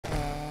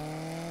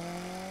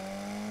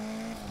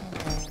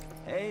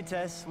Hey,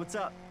 Tess, what's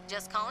up?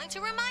 Just calling to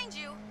remind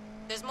you,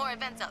 there's more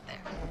events out there.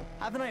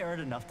 Haven't I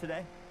earned enough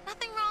today?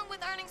 Nothing wrong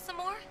with earning some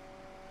more.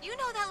 You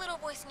know that little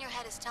voice in your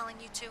head is telling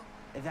you to.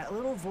 That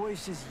little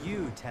voice is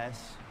you,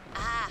 Tess.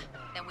 Ah,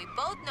 then we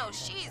both know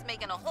she's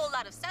making a whole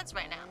lot of sense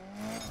right now.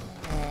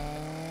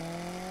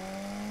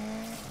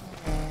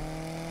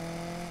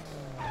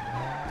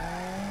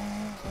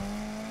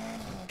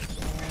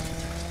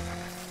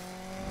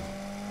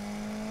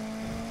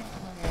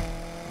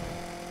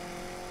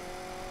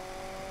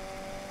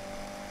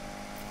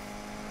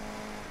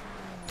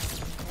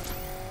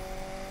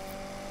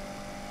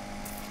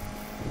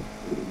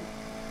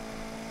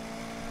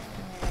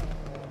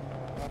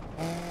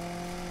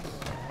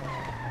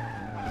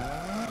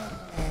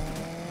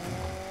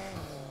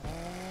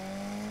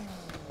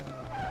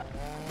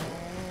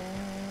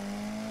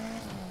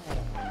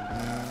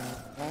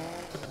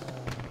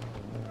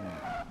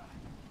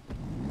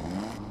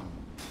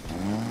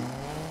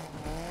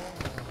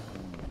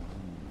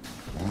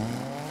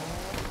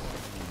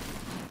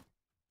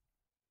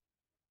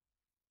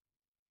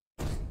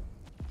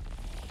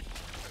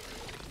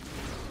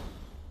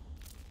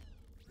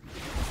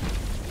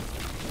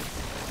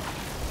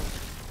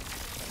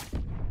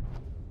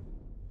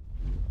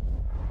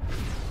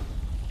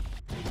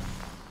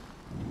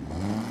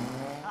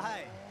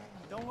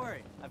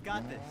 I've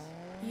got this.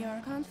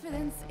 Your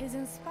confidence is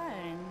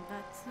inspiring,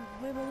 but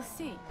we will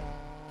see.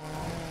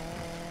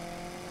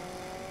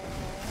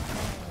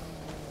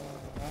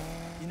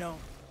 You know,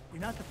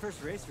 you're not the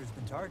first racer who's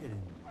been targeted.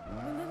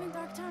 We live in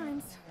dark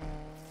times.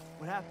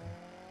 What happened?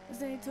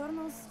 The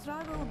eternal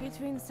struggle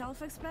between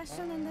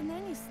self-expression and the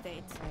nanny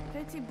state.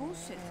 Pretty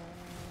bullshit.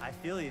 I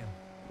feel you.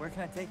 Where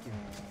can I take you?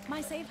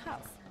 My safe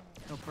house.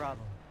 No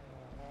problem.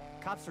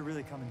 Cops are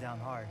really coming down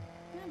hard.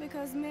 Yeah,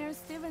 because Mayor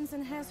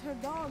Stevenson has her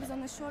dogs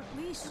on a short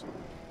leash.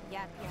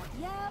 Yep.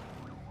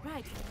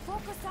 Right,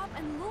 focus up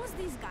and lose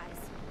these guys.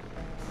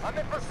 I'm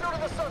in pursuit of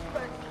the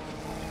suspect.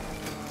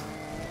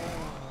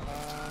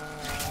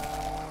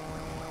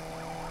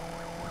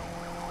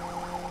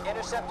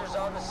 Interceptors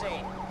on the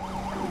scene.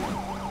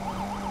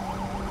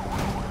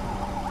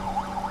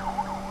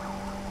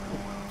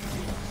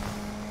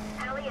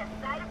 Elliot,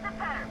 side of the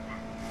perp.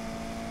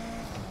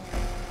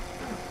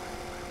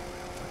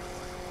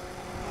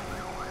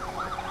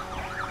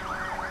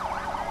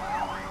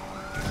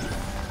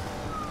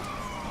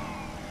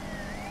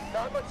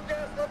 Not much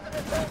gas left in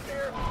the tank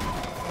here.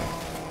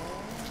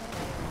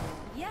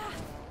 Yeah.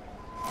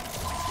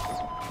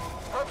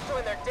 Perp's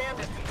doing their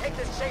damnedest to take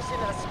this chase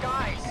into the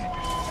skies.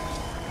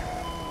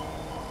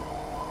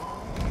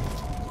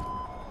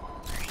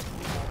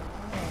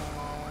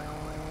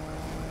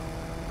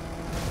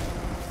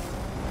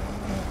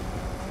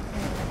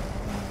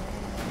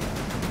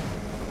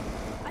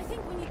 I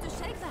think we need to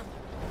shake them.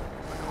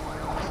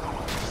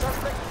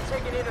 Suspect is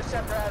taking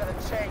interceptor out of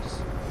the chase.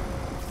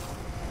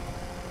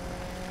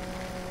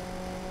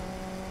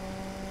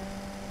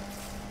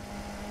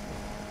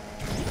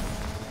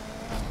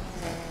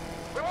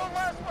 We won't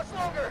last much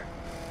longer.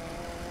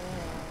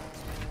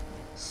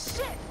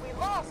 Shit, we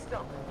lost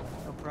them.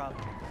 No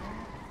problem.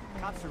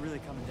 Cops are really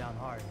coming down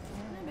hard.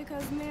 Yeah,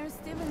 because Mayor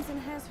Stevenson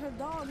has her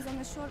dogs on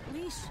a short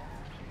leash.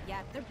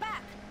 Yeah, they're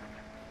back.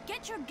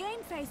 Get your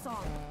game face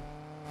on.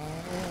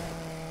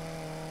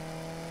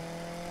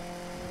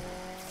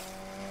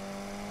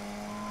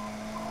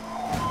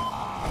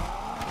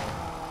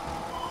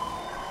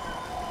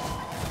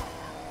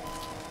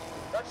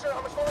 Not sure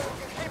how much longer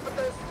we can keep with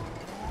this.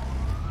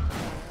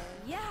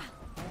 Yeah.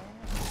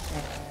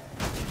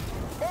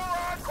 More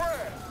on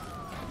crash.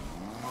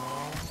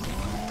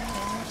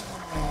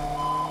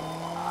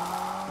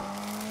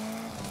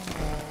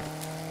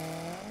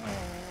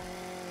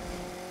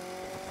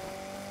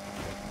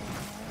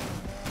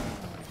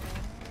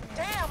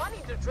 Damn, I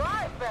need to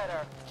drive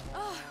better.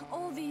 Oh,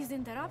 all these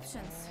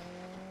interruptions.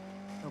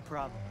 No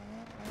problem.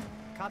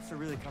 Cops are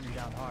really coming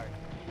down hard.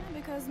 Yeah,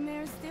 because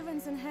Mayor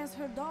Stevenson has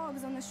her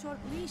dogs on a short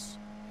leash.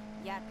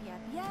 Yep.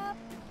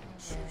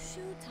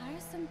 Shoo,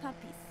 tiresome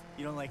puppies.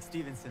 You don't like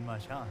Stevenson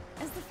much, huh?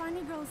 As the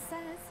funny girl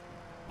says,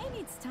 maybe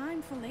it's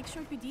time for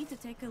Lakeshore PD to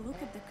take a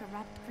look at the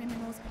corrupt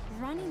criminals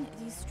running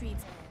these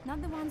streets,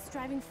 not the ones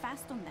driving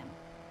fast on them.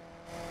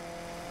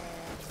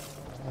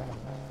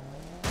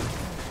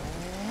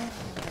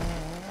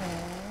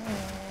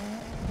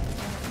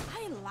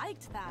 I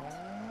liked that.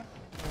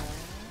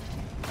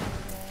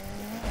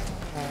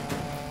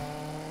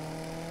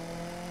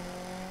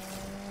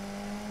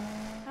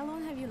 How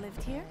long have you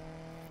lived here?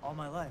 All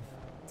my life.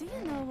 Do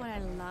you know what I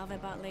love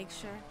about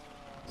Lakeshore?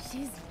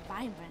 She's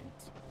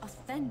vibrant,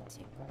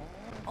 authentic,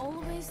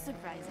 always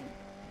surprising.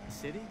 The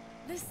city?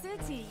 The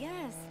city,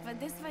 yes, but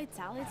this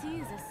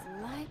vitality is a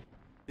slight...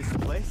 This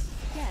place?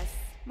 Yes,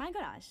 my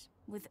garage,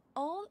 with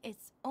all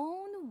its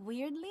own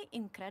weirdly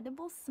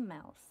incredible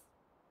smells.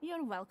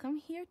 You're welcome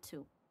here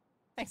too.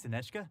 Thanks,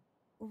 Anechka.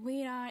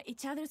 We are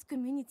each other's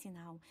community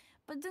now,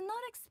 but do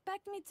not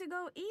expect me to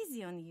go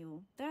easy on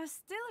you. There are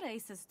still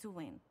races to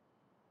win.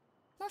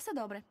 No se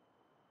dobre.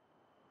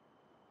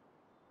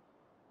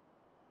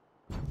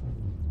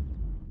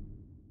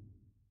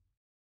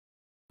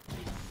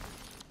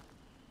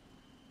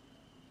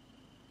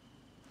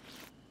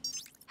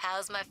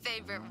 How's my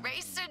favorite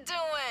racer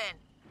doing?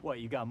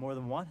 What, you got more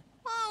than one?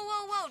 Whoa,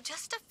 whoa, whoa,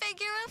 just a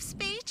figure of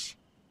speech.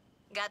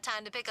 Got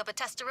time to pick up a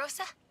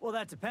Testarossa? Well,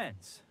 that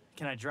depends.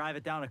 Can I drive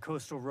it down a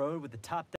coastal road with the top